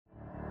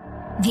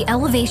The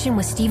Elevation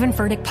with Stephen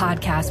Furtick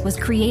podcast was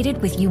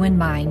created with you in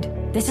mind.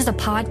 This is a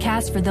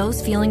podcast for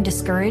those feeling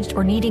discouraged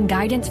or needing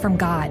guidance from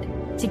God.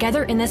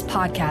 Together in this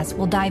podcast,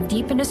 we'll dive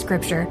deep into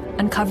scripture,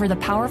 uncover the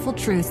powerful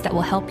truths that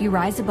will help you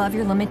rise above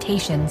your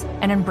limitations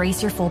and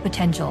embrace your full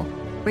potential.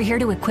 We're here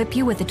to equip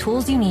you with the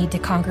tools you need to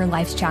conquer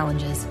life's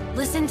challenges.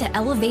 Listen to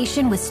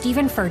Elevation with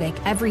Stephen Furtick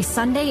every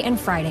Sunday and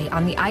Friday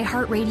on the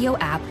iHeartRadio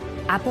app,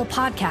 Apple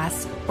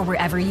Podcasts, or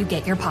wherever you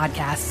get your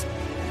podcasts.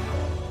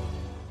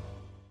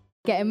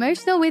 Get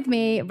emotional with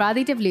me,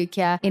 Radhi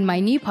Devlukia, in my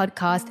new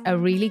podcast, A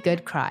Really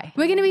Good Cry.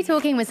 We're going to be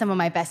talking with some of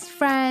my best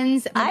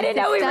friends. I didn't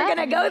know we were going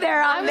to go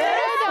there on this.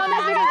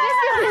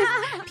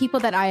 People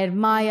that I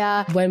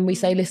admire. When we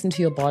say listen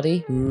to your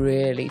body,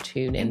 really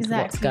tune into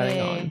what's going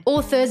on.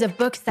 Authors of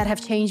books that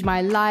have changed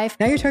my life.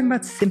 Now you're talking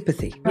about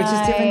sympathy, which is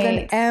different than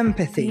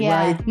empathy,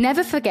 right?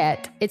 Never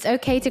forget, it's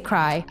okay to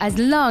cry as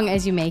long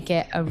as you make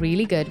it a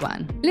really good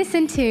one.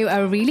 Listen to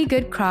A Really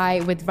Good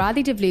Cry with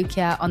Radhi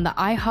Devlukia on the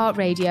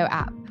iHeartRadio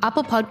app,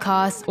 Apple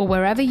Podcasts, or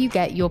wherever you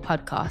get your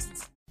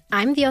podcasts.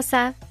 I'm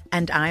Diosa.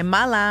 And I'm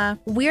Mala.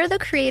 We're the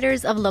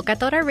creators of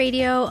Locatora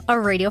Radio, a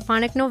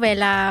radiophonic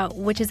novela,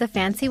 which is a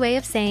fancy way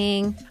of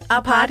saying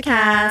a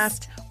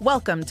podcast.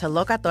 Welcome to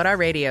Locatora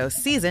Radio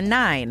Season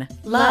 9,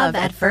 Love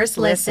at First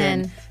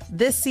Listen.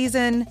 This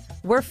season,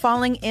 we're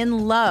falling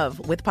in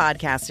love with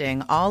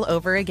podcasting all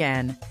over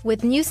again.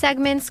 With new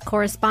segments,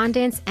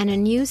 correspondence, and a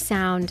new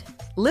sound.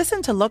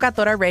 Listen to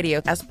Locatora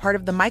Radio as part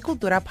of the My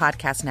Cultura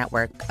Podcast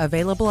Network,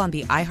 available on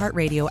the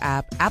iHeartRadio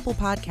app, Apple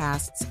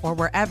Podcasts, or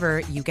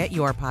wherever you get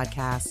your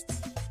podcasts.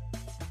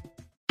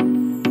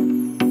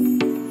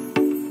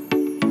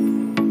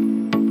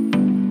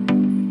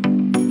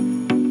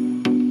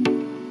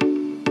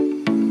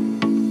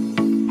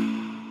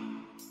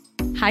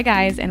 Hi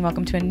guys, and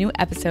welcome to a new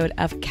episode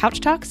of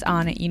Couch Talks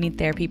on You Need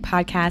Therapy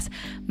podcast.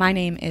 My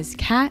name is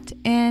Kat,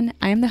 and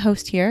I am the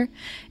host here.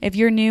 If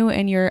you're new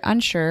and you're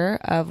unsure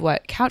of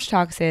what Couch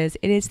Talks is,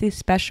 it is the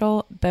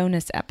special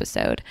bonus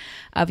episode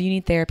of You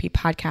Need Therapy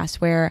podcast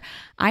where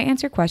I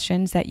answer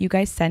questions that you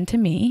guys send to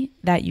me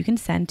that you can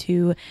send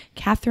to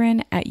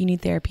Catherine at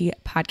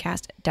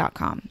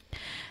youneedtherapypodcast.com.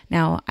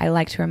 Now, I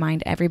like to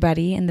remind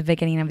everybody in the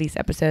beginning of these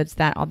episodes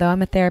that although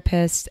I'm a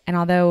therapist and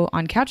although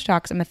on Couch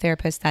Talks I'm a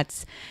therapist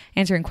that's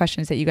answering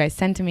questions that you guys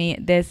send to me,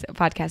 this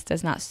podcast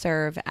does not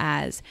serve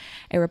as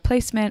a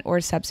replacement or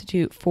a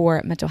substitute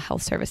for mental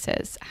health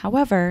services.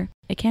 However,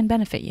 it can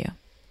benefit you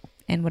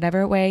in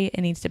whatever way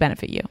it needs to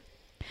benefit you.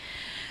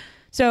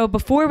 So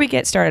before we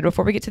get started,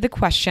 before we get to the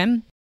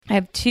question, I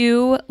have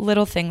two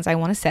little things I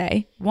want to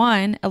say.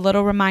 One, a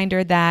little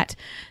reminder that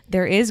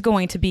there is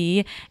going to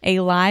be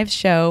a live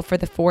show for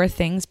the Four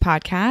Things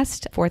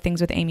podcast, Four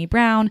Things with Amy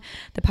Brown,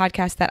 the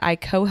podcast that I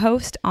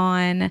co-host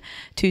on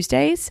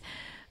Tuesdays.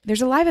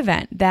 There's a live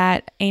event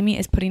that Amy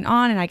is putting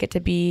on, and I get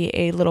to be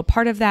a little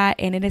part of that,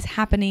 and it is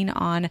happening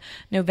on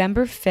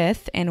November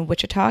 5th in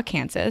Wichita,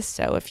 Kansas.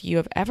 So if you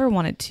have ever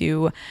wanted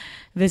to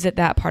visit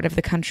that part of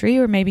the country,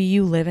 or maybe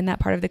you live in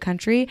that part of the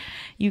country,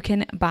 you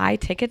can buy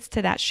tickets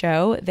to that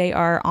show. They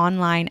are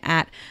online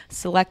at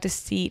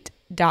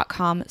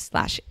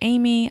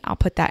selectaseat.com/Amy. I'll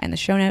put that in the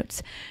show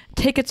notes.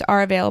 Tickets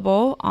are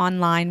available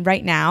online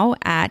right now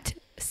at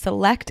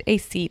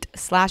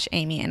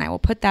selectaseat/Amy, and I will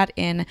put that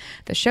in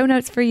the show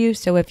notes for you.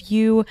 So if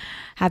you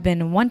have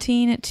been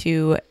wanting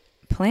to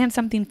plan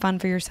something fun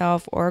for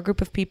yourself or a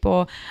group of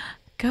people,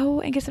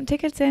 go and get some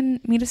tickets and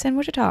meet us in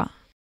Wichita.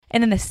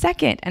 And then the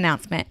second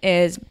announcement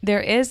is there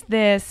is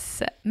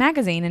this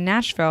magazine in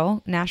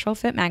Nashville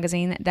Fit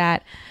Magazine,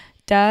 that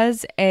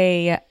does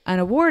an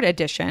award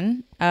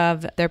edition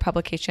of their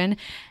publication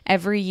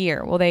every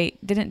year. Well, they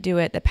didn't do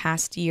it the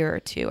past year or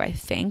two, I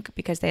think,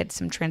 because they had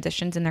some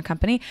transitions in their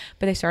company,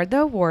 but they started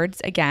the awards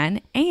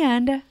again,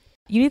 and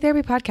You Need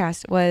Therapy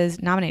Podcast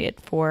was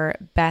nominated for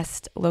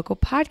Best Local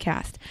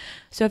Podcast.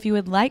 So if you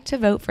would like to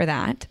vote for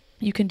that,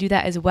 you can do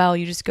that as well.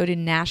 You just go to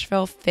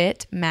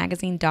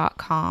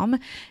NashvilleFitMagazine.com,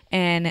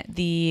 and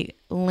the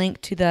link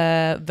to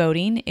the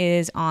voting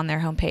is on their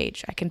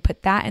homepage. I can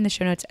put that in the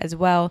show notes as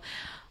well.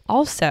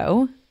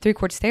 Also, Three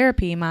Quartz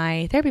Therapy,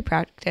 my therapy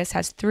practice,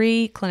 has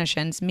three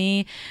clinicians,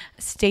 me,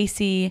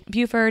 Stacy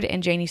Buford,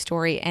 and Janie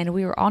Story, and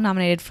we were all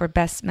nominated for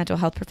Best Mental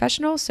Health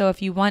Professional. So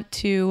if you want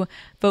to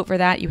vote for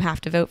that, you have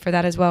to vote for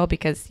that as well,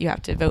 because you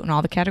have to vote in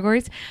all the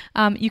categories.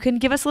 You can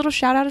give us a little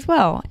shout out as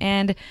well.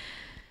 And,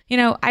 you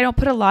know, I don't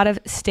put a lot of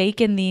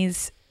stake in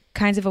these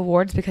kinds of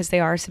awards because they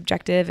are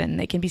subjective and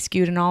they can be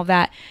skewed and all of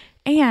that.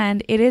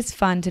 And it is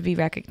fun to be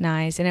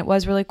recognized, and it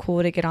was really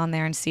cool to get on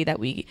there and see that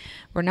we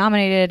were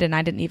nominated, and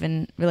I didn't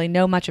even really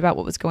know much about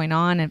what was going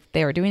on if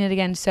they were doing it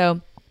again.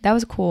 So that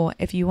was cool.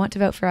 If you want to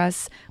vote for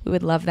us, we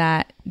would love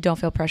that. Don't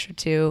feel pressured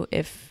to.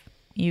 If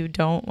you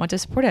don't want to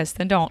support us,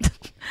 then don't.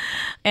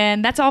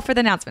 And that's all for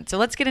the announcement. So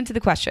let's get into the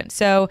question.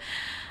 So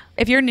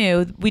if you're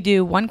new, we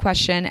do one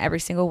question every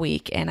single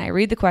week, and I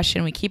read the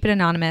question, we keep it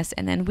anonymous,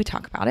 and then we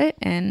talk about it,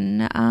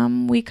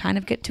 and we kind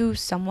of get to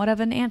somewhat of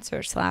an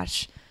answer /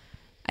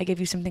 I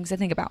give you some things to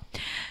think about.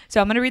 So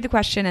I'm going to read the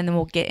question and then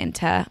we'll get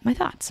into my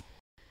thoughts.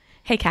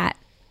 Hey, Kat,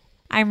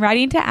 I'm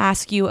writing to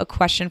ask you a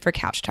question for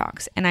Couch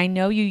Talks, and I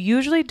know you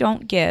usually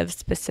don't give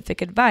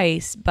specific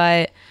advice,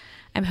 but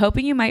I'm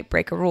hoping you might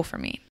break a rule for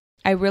me.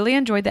 I really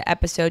enjoyed the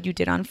episode you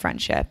did on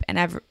friendship, and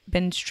I've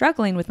been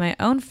struggling with my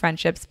own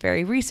friendships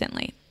very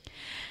recently.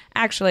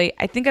 Actually,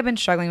 I think I've been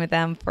struggling with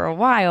them for a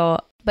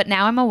while, but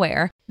now I'm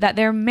aware that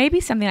there may be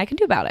something I can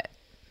do about it.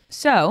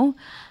 So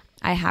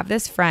I have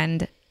this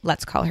friend,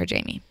 let's call her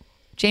Jamie.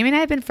 Jamie and I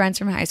have been friends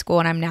from high school,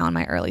 and I'm now in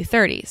my early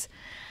 30s.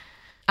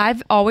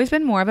 I've always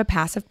been more of a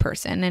passive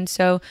person, and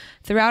so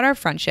throughout our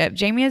friendship,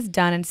 Jamie has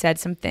done and said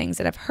some things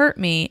that have hurt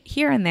me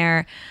here and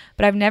there,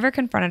 but I've never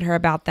confronted her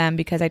about them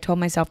because I told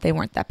myself they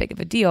weren't that big of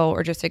a deal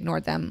or just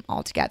ignored them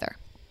altogether.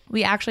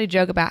 We actually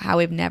joke about how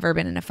we've never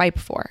been in a fight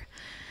before.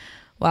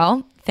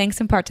 Well,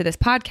 thanks in part to this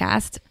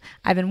podcast,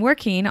 I've been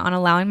working on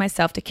allowing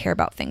myself to care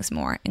about things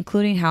more,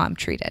 including how I'm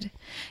treated.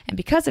 And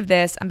because of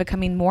this, I'm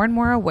becoming more and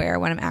more aware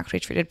when I'm actually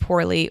treated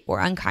poorly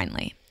or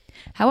unkindly.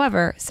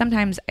 However,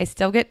 sometimes I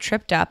still get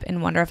tripped up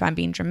and wonder if I'm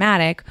being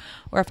dramatic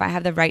or if I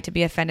have the right to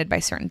be offended by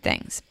certain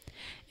things.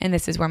 And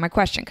this is where my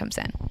question comes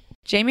in.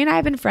 Jamie and I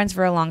have been friends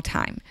for a long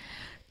time.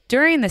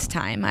 During this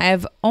time, I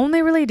have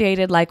only really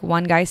dated like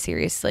one guy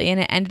seriously, and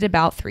it ended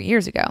about 3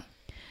 years ago.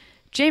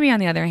 Jamie, on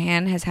the other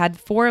hand, has had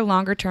 4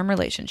 longer-term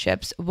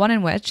relationships, one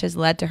in which has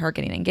led to her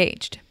getting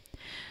engaged.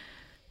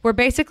 We're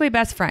basically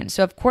best friends,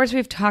 so of course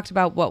we've talked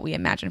about what we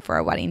imagine for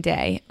our wedding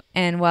day.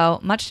 And well,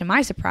 much to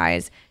my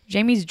surprise,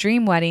 Jamie's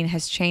dream wedding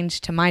has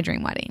changed to my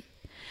dream wedding.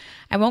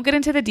 I won't get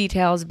into the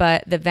details,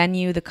 but the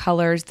venue, the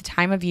colors, the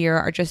time of year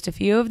are just a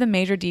few of the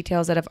major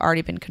details that have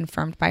already been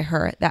confirmed by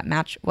her that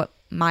match what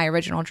my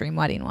original dream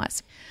wedding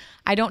was.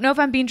 I don't know if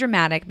I'm being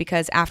dramatic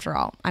because, after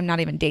all, I'm not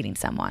even dating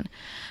someone.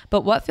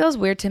 But what feels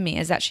weird to me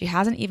is that she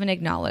hasn't even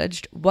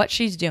acknowledged what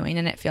she's doing,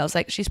 and it feels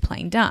like she's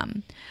playing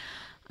dumb.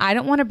 I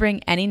don't want to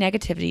bring any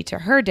negativity to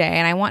her day,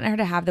 and I want her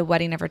to have the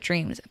wedding of her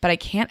dreams, but I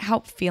can't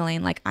help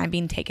feeling like I'm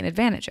being taken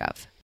advantage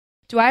of.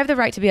 Do I have the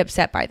right to be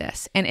upset by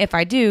this? And if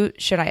I do,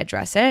 should I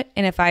address it?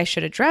 And if I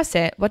should address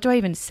it, what do I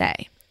even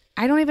say?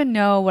 I don't even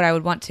know what I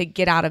would want to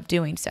get out of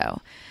doing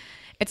so.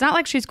 It's not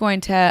like she's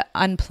going to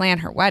unplan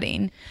her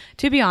wedding.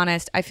 To be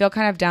honest, I feel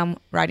kind of dumb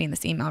writing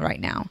this email right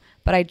now,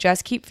 but I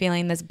just keep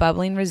feeling this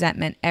bubbling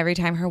resentment every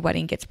time her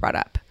wedding gets brought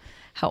up.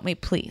 Help me,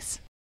 please.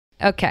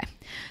 Okay,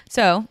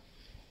 so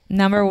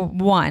number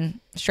 1,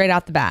 straight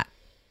out the bat,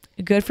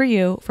 good for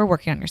you for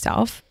working on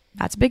yourself.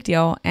 That's a big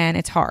deal, and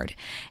it's hard.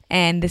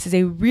 And this is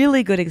a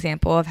really good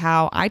example of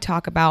how I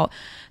talk about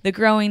the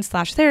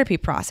growing/therapy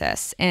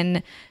process,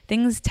 and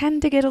things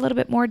tend to get a little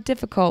bit more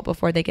difficult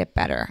before they get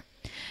better.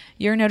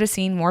 You're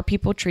noticing more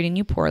people treating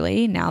you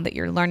poorly now that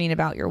you're learning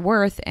about your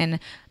worth and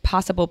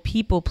possible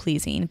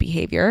people-pleasing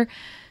behavior,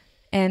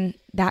 and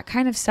that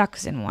kind of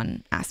sucks in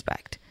one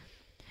aspect.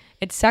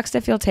 It sucks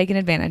to feel taken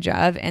advantage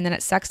of, and then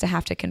it sucks to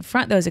have to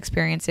confront those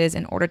experiences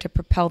in order to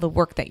propel the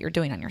work that you're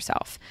doing on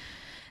yourself.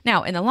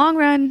 Now, in the long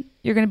run,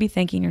 you're going to be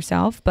thanking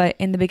yourself, but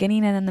in the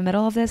beginning and in the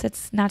middle of this,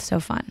 it's not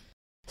so fun.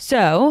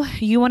 So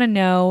you want to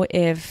know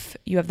if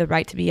you have the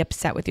right to be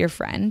upset with your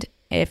friend,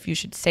 if you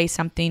should say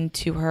something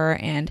to her,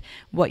 and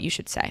what you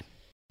should say.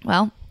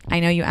 Well, I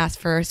know you asked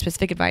for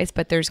specific advice,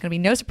 but there's going to be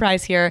no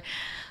surprise here.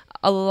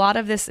 A lot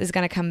of this is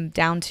going to come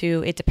down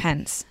to it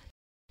depends.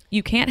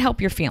 You can't help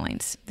your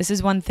feelings. This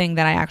is one thing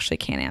that I actually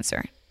can't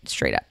answer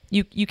straight up.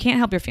 You can't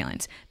help your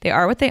feelings. They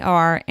are what they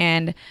are,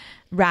 and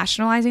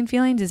rationalizing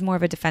feelings is more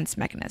of a defense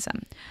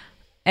mechanism.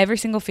 Every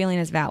single feeling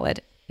is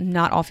valid.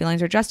 Not all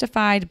feelings are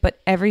justified, but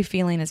every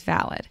feeling is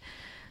valid,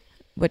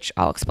 which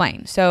I'll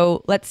explain.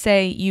 So let's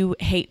say you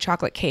hate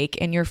chocolate cake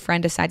and your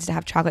friend decides to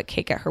have chocolate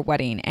cake at her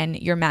wedding and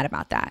you're mad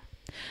about that.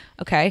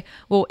 Okay,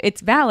 well, it's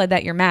valid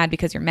that you're mad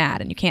because you're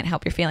mad and you can't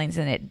help your feelings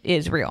and it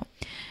is real.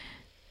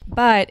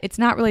 But it's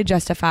not really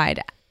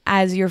justified,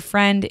 as your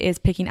friend is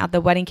picking out the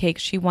wedding cake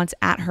she wants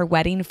at her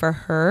wedding for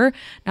her,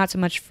 not so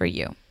much for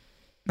you,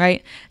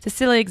 right? It's a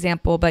silly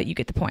example, but you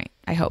get the point,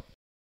 I hope.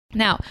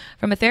 Now,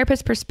 from a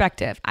therapist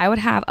perspective, I would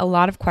have a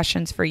lot of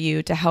questions for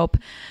you to help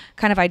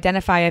kind of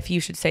identify if you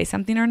should say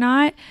something or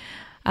not.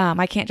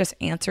 I can't just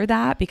answer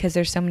that because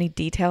there's so many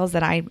details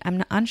that I'm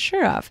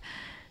unsure of.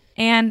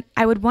 And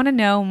I would want to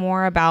know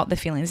more about the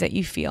feelings that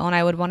you feel, and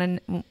I would want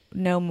to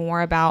know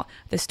more about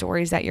the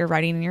stories that you're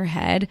writing in your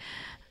head.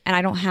 And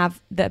I don't have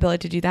the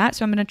ability to do that.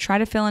 So I'm going to try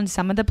to fill in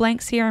some of the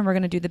blanks here, and we're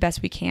going to do the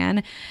best we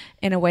can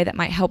in a way that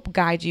might help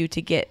guide you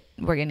to get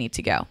where you need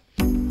to go.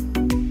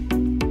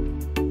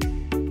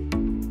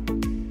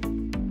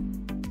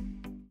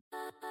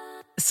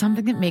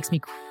 Something that makes me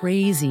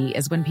crazy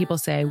is when people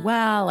say,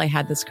 well, I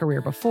had this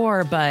career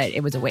before, but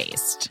it was a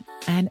waste.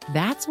 And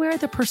that's where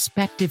the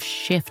perspective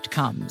shift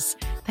comes,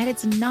 that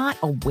it's not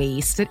a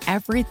waste, that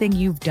everything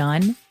you've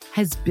done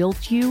has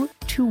built you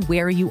to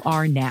where you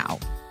are now.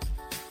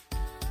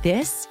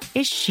 This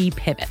is She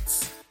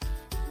Pivots,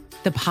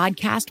 the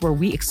podcast where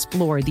we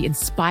explore the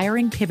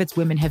inspiring pivots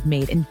women have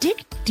made and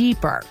dig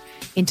deeper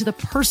into the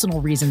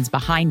personal reasons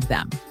behind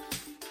them.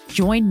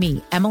 Join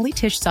me, Emily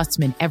Tish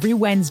Sussman, every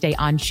Wednesday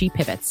on She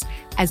Pivots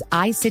as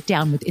I sit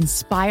down with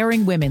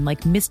inspiring women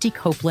like Misty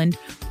Copeland,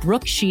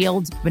 Brooke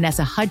Shields,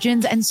 Vanessa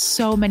Hudgens, and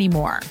so many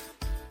more.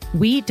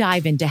 We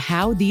dive into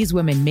how these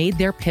women made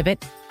their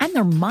pivot and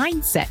their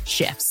mindset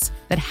shifts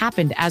that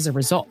happened as a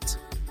result.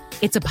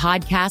 It's a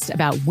podcast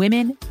about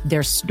women,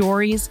 their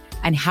stories,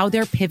 and how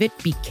their pivot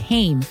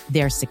became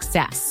their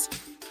success.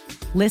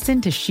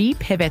 Listen to She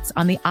Pivots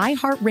on the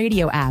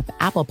iHeartRadio app,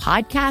 Apple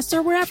Podcasts,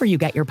 or wherever you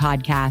get your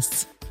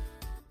podcasts.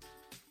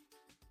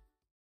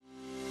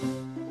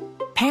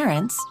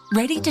 Parents,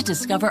 ready to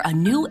discover a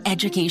new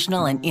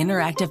educational and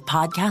interactive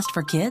podcast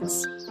for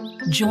kids?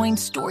 Join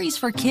Stories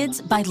for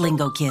Kids by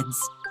Lingo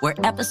Kids, where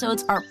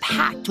episodes are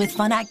packed with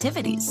fun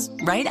activities.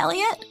 Right,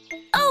 Elliot?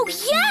 Oh,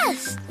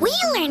 yes! We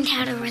learned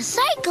how to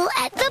recycle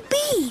at the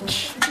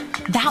beach.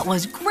 That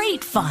was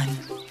great fun.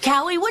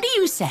 Callie, what do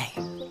you say?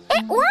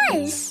 It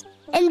was.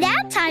 And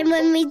that time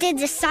when we did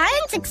the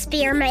science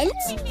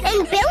experiments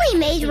and Billy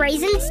made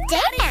raisins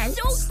dance.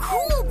 So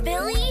cool,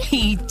 Billy.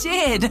 He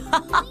did.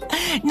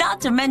 Not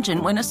to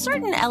mention when a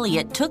certain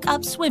Elliot took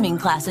up swimming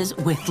classes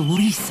with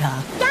Lisa.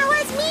 That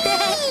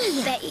was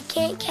me. Bet you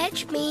can't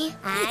catch me.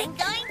 I'm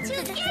going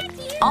to get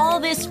you.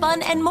 All this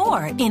fun and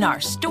more in our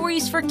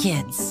Stories for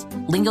Kids.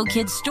 Lingo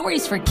Kids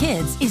Stories for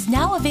Kids is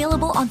now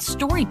available on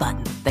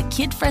Storybutton, the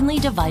kid-friendly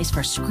device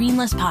for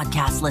screenless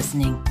podcast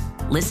listening.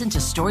 Listen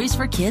to Stories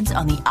for Kids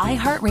on the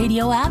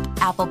iHeartRadio app,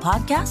 Apple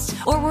Podcasts,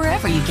 or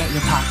wherever you get your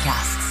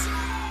podcasts.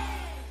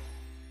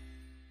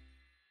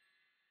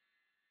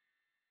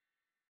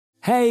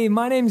 Hey,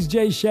 my name's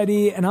Jay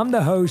Shetty, and I'm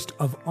the host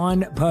of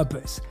On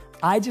Purpose.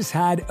 I just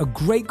had a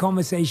great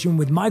conversation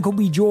with Michael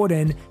B.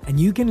 Jordan, and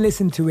you can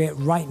listen to it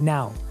right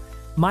now.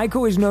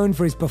 Michael is known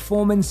for his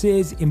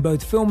performances in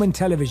both film and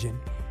television.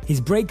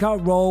 His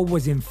breakout role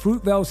was in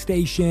Fruitvale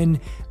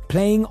Station,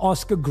 playing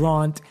Oscar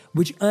Grant,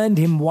 which earned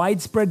him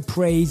widespread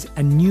praise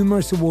and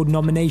numerous award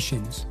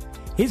nominations.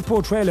 His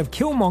portrayal of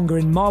Killmonger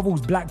in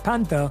Marvel's Black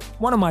Panther,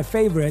 one of my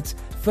favorites,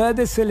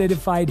 further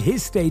solidified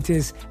his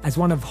status as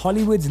one of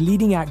Hollywood's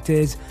leading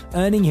actors,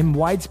 earning him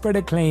widespread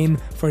acclaim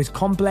for his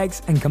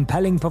complex and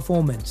compelling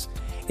performance.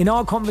 In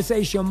our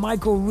conversation,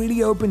 Michael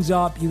really opens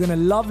up. You're going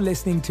to love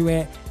listening to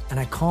it, and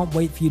I can't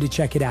wait for you to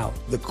check it out.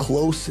 The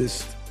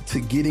closest to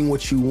getting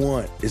what you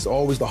want is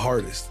always the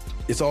hardest.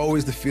 It's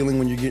always the feeling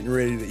when you're getting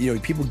ready to,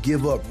 people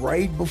give up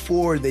right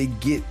before they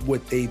get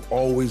what they've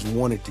always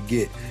wanted to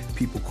get.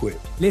 People quit.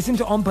 Listen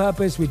to On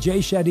Purpose with Jay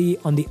Shetty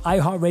on the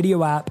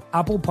iHeartRadio app,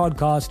 Apple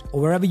Podcast,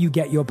 or wherever you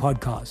get your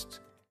podcasts.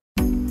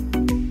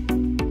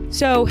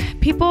 So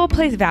people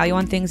place value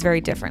on things very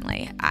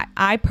differently.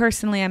 I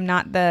personally am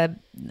not the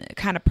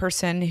kind of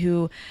person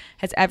who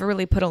has ever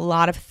really put a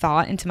lot of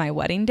thought into my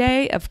wedding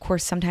day. Of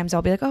course, sometimes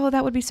I'll be like, oh,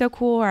 that would be so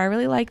cool, or I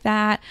really like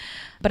that.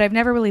 But I've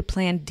never really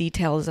planned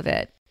details of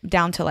it,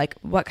 down to like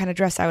what kind of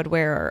dress I would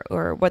wear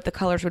or what the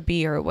colors would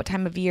be or what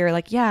time of year.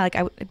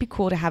 It'd be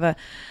cool to have a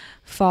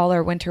fall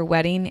or winter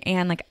wedding.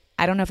 And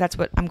I don't know if that's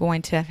what I'm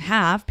going to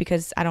have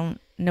because I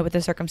don't know what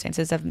the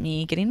circumstances of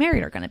me getting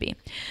married are going to be.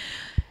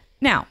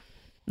 Now,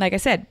 like I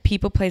said,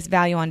 people place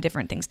value on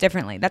different things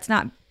differently. That's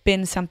not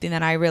been something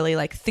that I really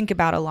think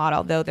about a lot,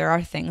 although there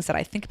are things that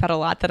I think about a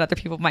lot that other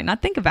people might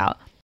not think about.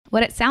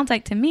 What it sounds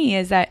like to me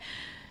is that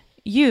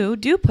you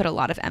do put a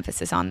lot of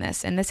emphasis on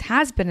this, and this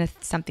has been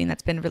something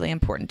that's been really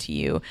important to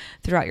you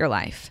throughout your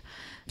life.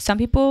 Some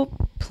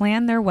people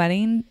plan their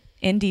wedding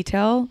in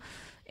detail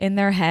in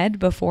their head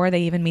before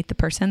they even meet the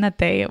person that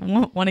they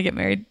want to get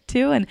married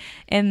to,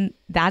 and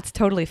that's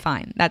totally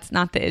fine. That's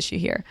not the issue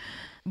here.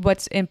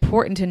 What's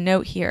important to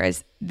note here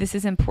is this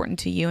is important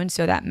to you, and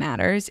so that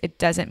matters. It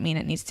doesn't mean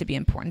it needs to be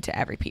important to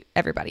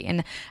everybody.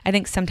 And I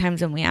think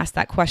sometimes when we ask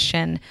that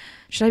question,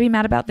 should I be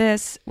mad about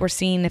this? We're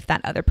seeing if that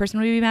other person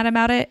would be mad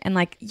about it. And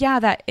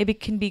that it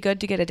can be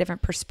good to get a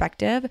different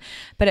perspective,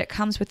 but it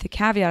comes with the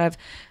caveat of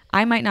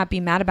I might not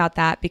be mad about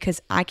that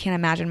because I can't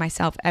imagine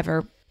myself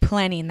ever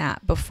planning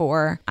that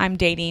before I'm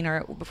dating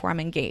or before I'm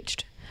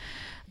engaged.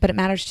 But it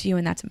matters to you,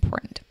 and that's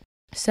important.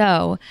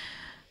 So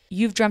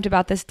you've dreamt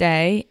about this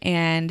day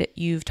and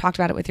you've talked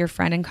about it with your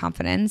friend in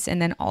confidence.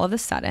 And then all of a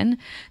sudden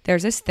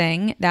there's this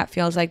thing that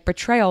feels like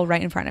betrayal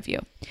right in front of you.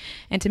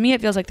 And to me,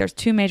 it feels like there's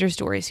two major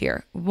stories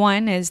here.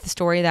 One is the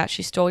story that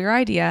she stole your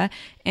idea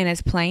and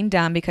is playing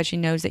dumb because she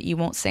knows that you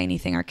won't say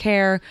anything or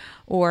care,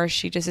 or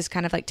she just is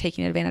kind of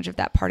taking advantage of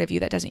that part of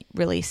you that doesn't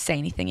really say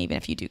anything, even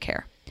if you do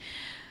care.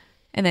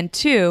 And then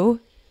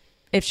two,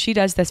 if she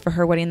does this for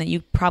her wedding, then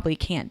you probably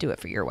can't do it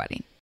for your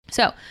wedding.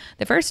 So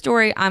the first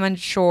story I'm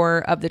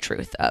unsure of the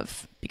truth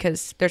of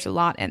because there's a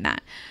lot in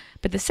that.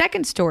 But the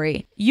second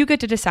story, you get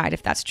to decide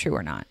if that's true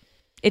or not.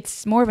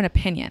 It's more of an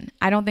opinion.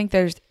 I don't think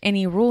there's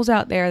any rules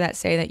out there that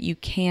say that you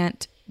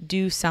can't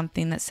do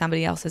something that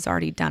somebody else has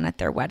already done at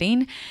their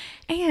wedding.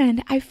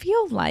 And I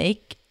feel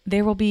like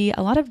there will be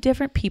a lot of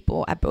different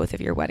people at both of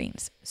your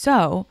weddings.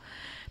 So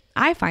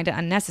I find it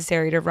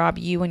unnecessary to rob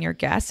you and your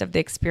guests of the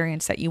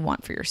experience that you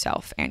want for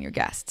yourself and your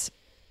guests.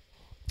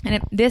 And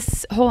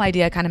this whole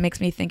idea kind of makes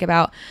me think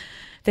about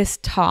this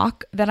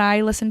talk that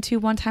I listened to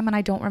one time, and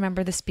I don't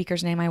remember the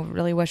speaker's name. I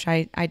really wish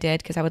I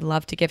did, because I would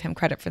love to give him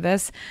credit for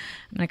this.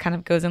 And it kind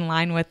of goes in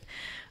line with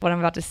what I'm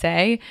about to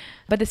say.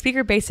 But the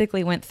speaker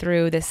basically went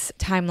through this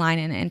timeline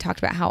and talked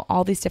about how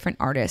all these different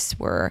artists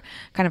were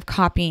kind of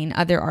copying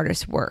other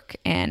artists' work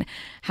and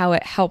how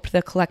it helped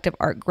the collective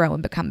art grow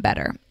and become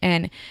better.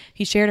 And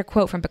he shared a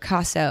quote from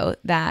Picasso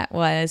that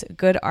was,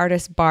 "Good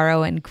artists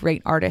borrow and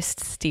great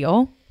artists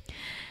steal."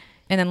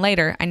 And then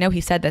later, I know he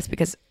said this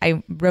because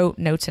I wrote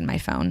notes in my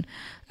phone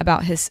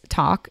about his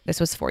talk. This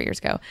was 4 years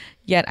ago,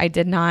 yet I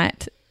did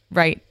not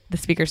write the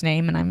speaker's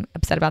name, and I'm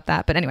upset about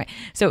that. But anyway,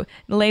 so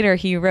later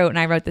he wrote, and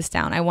I wrote this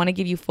down, "I want to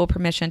give you full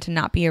permission to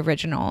not be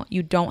original.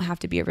 You don't have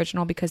to be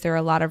original because there are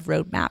a lot of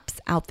roadmaps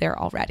out there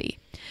already.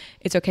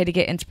 It's okay to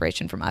get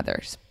inspiration from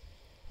others."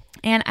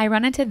 And I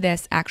run into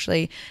this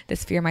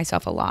fear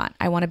myself a lot.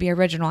 I want to be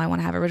original. I want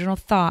to have original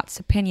thoughts,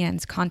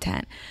 opinions,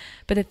 content.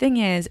 But the thing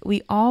is,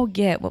 we all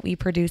get what we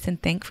produce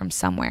and think from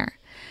somewhere.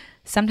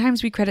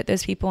 Sometimes we credit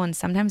those people and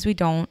sometimes we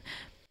don't.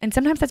 And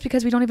sometimes that's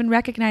because we don't even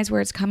recognize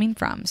where it's coming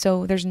from.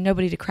 So there's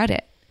nobody to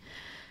credit.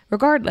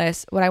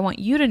 Regardless, what I want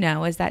you to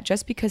know is that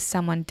just because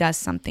someone does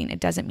something, it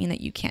doesn't mean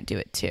that you can't do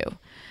it too.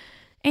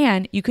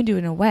 And you can do it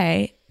in a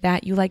way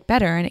that you like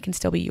better and it can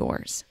still be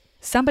yours.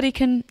 Somebody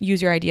can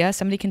use your idea,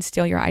 somebody can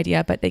steal your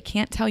idea, but they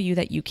can't tell you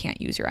that you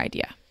can't use your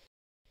idea.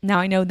 Now,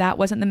 I know that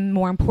wasn't the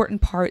more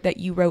important part that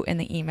you wrote in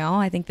the email.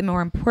 I think the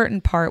more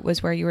important part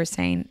was where you were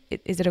saying,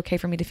 is it okay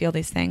for me to feel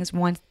these things?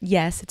 One,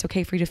 yes, it's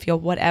okay for you to feel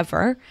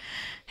whatever.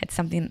 It's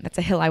something that's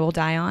a hill I will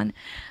die on.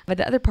 But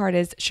the other part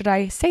is, should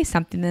I say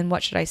something? Then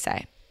what should I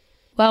say?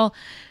 Well,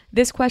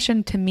 this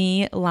question to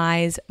me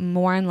lies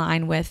more in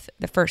line with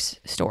the first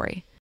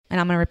story. And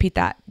I'm going to repeat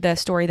that. The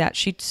story that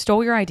she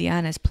stole your idea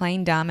and is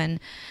plain dumb, and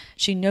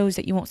she knows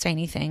that you won't say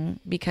anything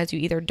because you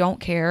either don't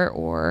care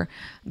or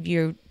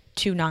you're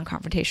too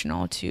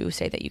non-confrontational to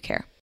say that you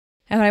care.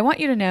 And what I want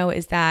you to know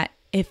is that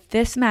if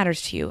this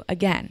matters to you,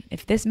 again,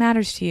 if this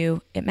matters to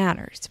you, it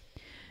matters.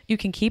 You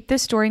can keep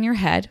this story in your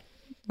head,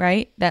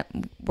 right, that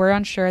we're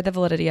unsure of the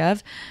validity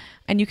of,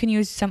 and you can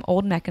use some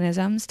old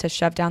mechanisms to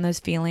shove down those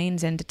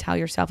feelings and to tell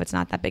yourself it's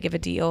not that big of a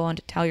deal, and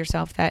to tell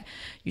yourself that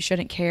you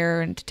shouldn't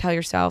care, and to tell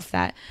yourself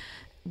that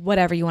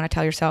whatever you want to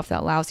tell yourself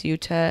that allows you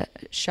to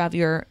shove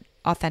your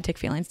authentic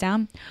feelings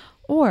down.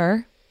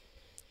 Or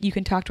you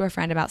can talk to a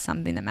friend about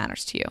something that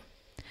matters to you.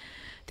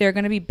 There are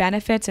going to be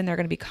benefits and there are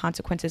going to be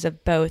consequences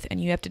of both,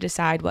 and you have to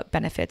decide what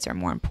benefits are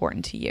more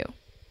important to you,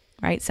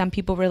 right? Some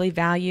people really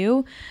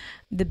value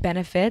the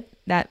benefit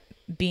that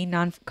being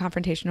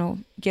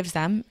non-confrontational gives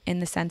them, in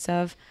the sense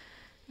of,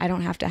 I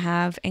don't have to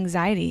have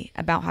anxiety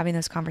about having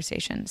those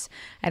conversations.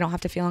 I don't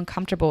have to feel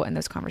uncomfortable in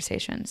those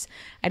conversations.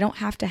 I don't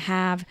have to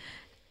have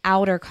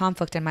outer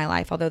conflict in my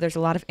life, although there's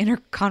a lot of inner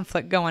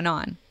conflict going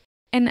on.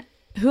 And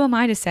who am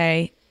I to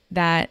say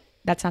that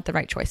that's not the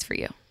right choice for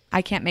you?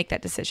 I can't make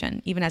that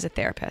decision, even as a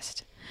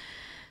therapist.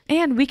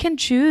 And we can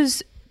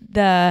choose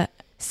the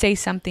say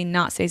something,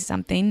 not say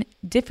something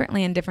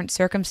differently in different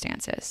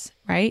circumstances,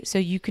 right? So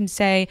you can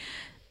say,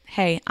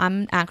 hey,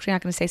 I'm actually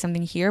not going to say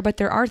something here, but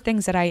there are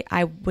things that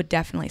I would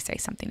definitely say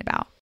something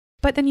about.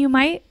 But then you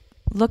might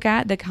look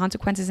at the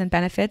consequences and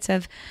benefits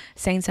of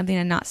saying something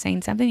and not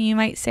saying something. You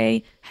might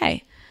say,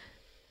 hey,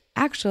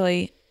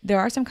 actually, there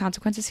are some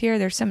consequences here.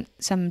 There's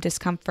some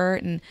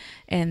discomfort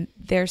and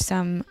there's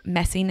some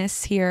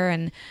messiness here,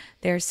 and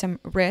there's some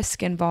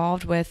risk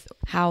involved with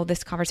how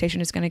this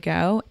conversation is going to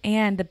go.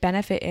 And the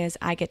benefit is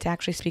I get to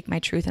actually speak my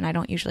truth, and I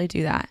don't usually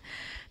do that.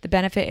 The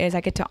benefit is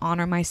I get to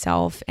honor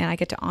myself, and I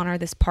get to honor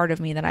this part of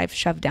me that I've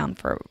shoved down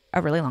for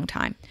a really long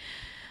time.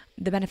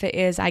 The benefit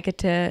is I get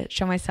to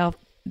show myself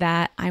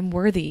that I'm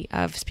worthy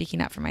of speaking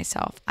up for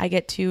myself. I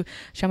get to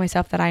show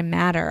myself that I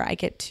matter. I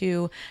get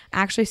to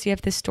actually see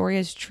if this story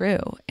is true,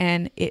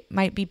 and it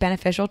might be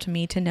beneficial to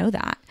me to know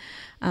that.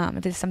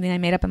 If it's something I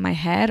made up in my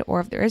head,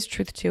 or if there is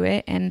truth to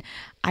it, and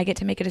I get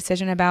to make a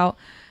decision about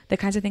the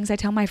kinds of things I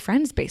tell my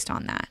friends based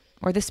on that,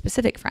 or this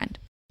specific friend.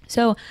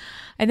 So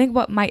I think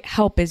what might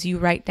help is you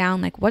write down,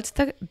 like, what's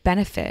the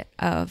benefit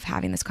of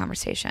having this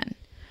conversation,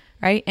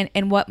 right?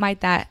 And what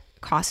might that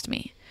cost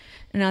me?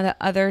 And on the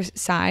other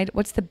side,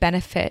 what's the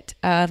benefit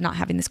of not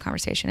having this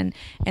conversation,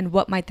 and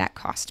what might that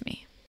cost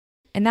me?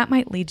 And that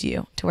might lead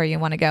you to where you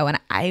want to go. And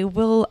I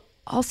will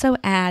also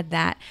add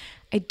that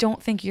I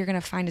don't think you're going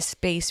to find a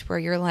space where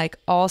you're like,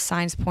 all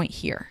signs point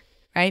here,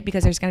 right?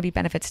 Because there's going to be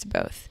benefits to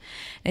both.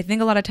 And I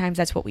think a lot of times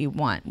that's what we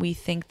want. We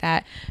think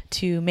that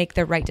to make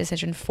the right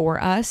decision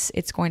for us,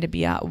 it's going to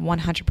be a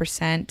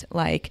 100%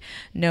 like,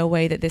 no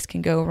way that this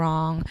can go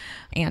wrong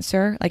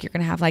answer. Like, you're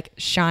going to have like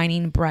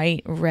shining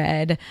bright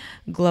red,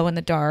 glow in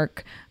the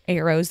dark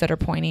arrows that are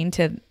pointing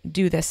to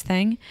do this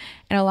thing.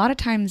 And a lot of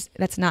times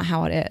that's not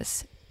how it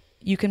is.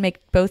 You can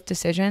make both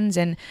decisions,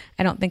 and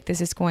I don't think this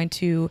is going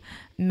to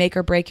make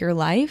or break your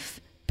life,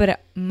 but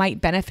it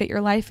might benefit your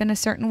life in a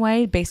certain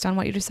way based on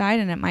what you decide,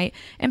 and it might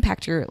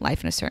impact your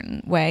life in a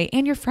certain way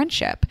and your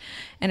friendship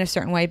in a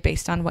certain way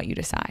based on what you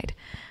decide.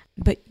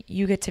 but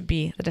you get to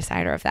be the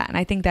decider of that. And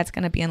I think that's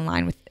going to be in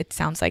line with, it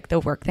sounds like, the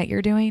work that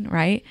you're doing,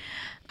 right?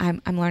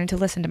 I'm learning to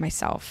listen to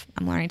myself.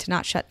 I'm learning to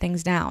not shut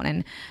things down.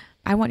 And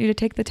I want you to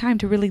take the time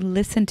to really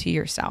listen to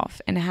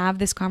yourself and have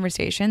this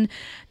conversation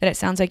that it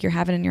sounds like you're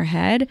having in your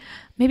head,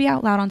 maybe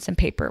out loud on some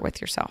paper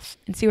with yourself,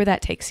 and see where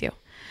that takes you.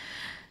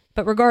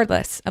 But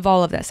regardless of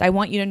all of this, I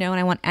want you to know, and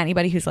I want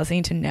anybody who's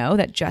listening to know,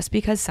 that just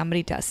because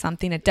somebody does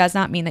something, it does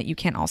not mean that you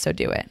can't also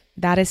do it.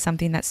 That is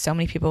something that so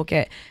many people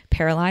get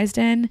paralyzed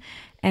in.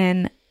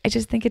 And I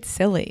just think it's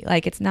silly.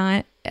 Like, it's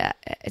not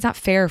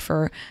fair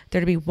for there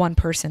to be one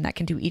person that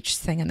can do each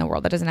thing in the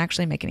world. That doesn't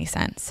actually make any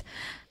sense.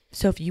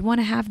 So if you want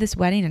to have this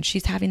wedding and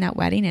she's having that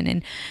wedding, and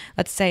in,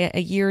 let's say, a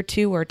year or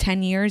 2 or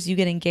 10 years, you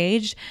get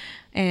engaged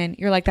and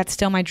you're like, that's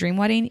still my dream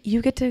wedding,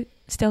 you get to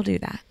still do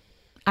that.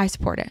 I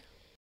support it.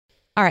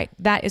 All right,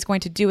 that is going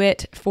to do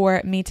it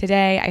for me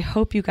today. I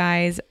hope you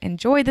guys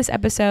enjoyed this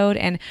episode.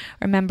 And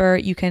remember,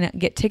 you can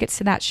get tickets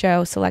to that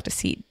show,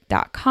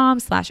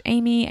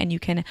 selectaseat.com/Amy, and you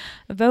can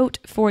vote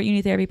for You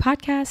Need Therapy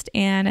Podcast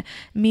and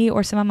me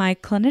or some of my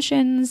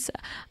clinicians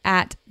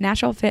at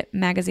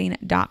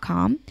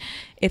naturalfitmagazine.com.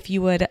 If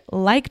you would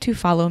like to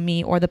follow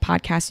me or the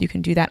podcast, you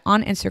can do that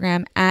on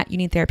Instagram at You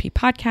Need Therapy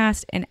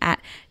Podcast and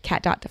at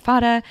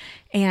cat.defada.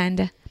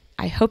 And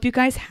I hope you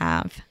guys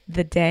have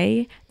the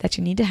day that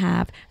you need to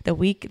have, the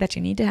week that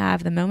you need to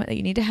have, the moment that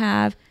you need to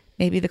have,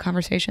 maybe the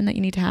conversation that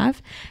you need to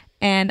have.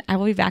 And I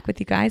will be back with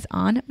you guys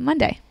on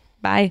Monday.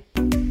 Bye.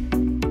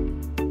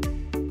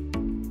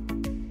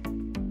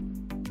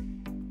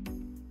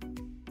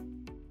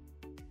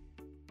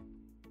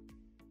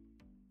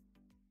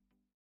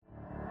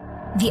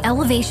 The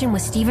Elevation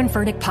with Stephen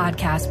Furtick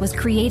podcast was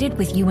created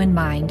with you in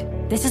mind.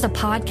 This is a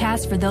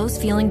podcast for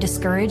those feeling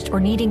discouraged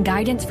or needing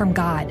guidance from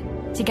God.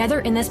 Together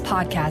in this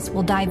podcast,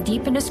 we'll dive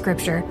deep into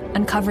scripture,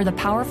 uncover the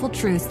powerful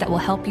truths that will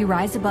help you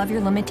rise above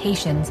your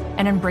limitations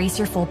and embrace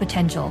your full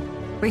potential.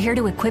 We're here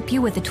to equip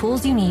you with the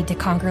tools you need to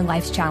conquer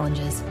life's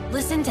challenges.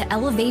 Listen to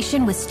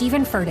Elevation with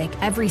Stephen Furtick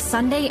every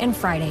Sunday and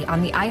Friday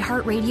on the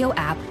iHeartRadio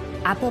app,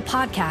 Apple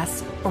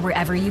Podcasts, or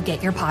wherever you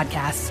get your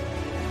podcasts.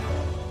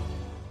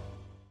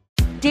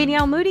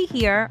 Danielle Moody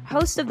here,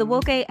 host of the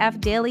Woke AF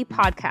Daily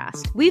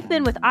podcast. We've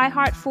been with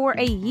iHeart for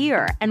a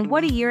year, and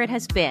what a year it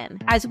has been.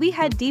 As we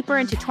head deeper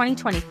into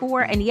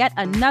 2024 and yet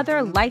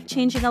another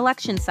life-changing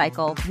election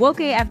cycle,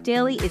 Woke AF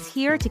Daily is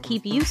here to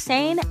keep you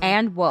sane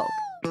and woke.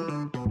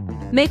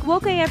 Make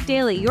Woke AF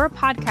Daily your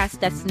podcast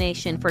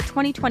destination for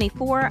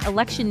 2024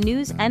 election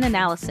news and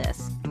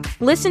analysis.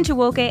 Listen to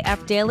Woke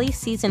AF Daily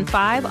Season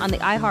 5 on the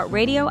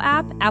iHeartRadio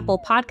app, Apple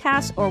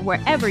Podcasts, or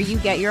wherever you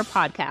get your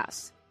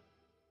podcasts.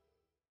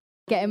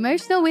 Get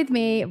emotional with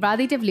me,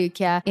 Radhi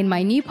Devlukia, in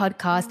my new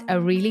podcast, A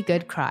Really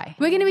Good Cry.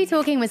 We're going to be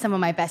talking with some of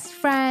my best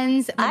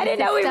friends. I didn't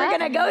know we were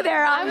going to go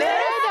there on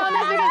this.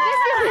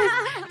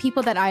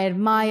 People that I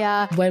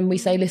admire. When we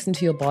say listen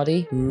to your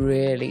body,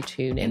 really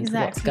tune into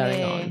what's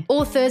going on.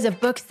 Authors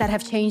of books that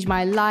have changed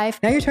my life.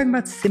 Now you're talking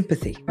about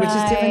sympathy, which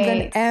is different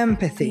than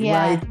empathy,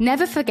 right?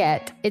 Never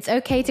forget, it's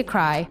okay to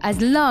cry as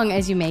long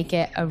as you make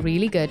it a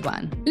really good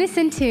one.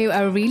 Listen to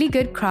A Really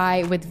Good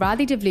Cry with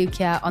Radhi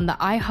Devlukia on the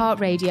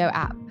iHeartRadio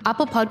app,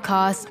 Apple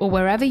Podcasts, or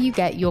wherever you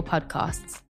get your podcasts.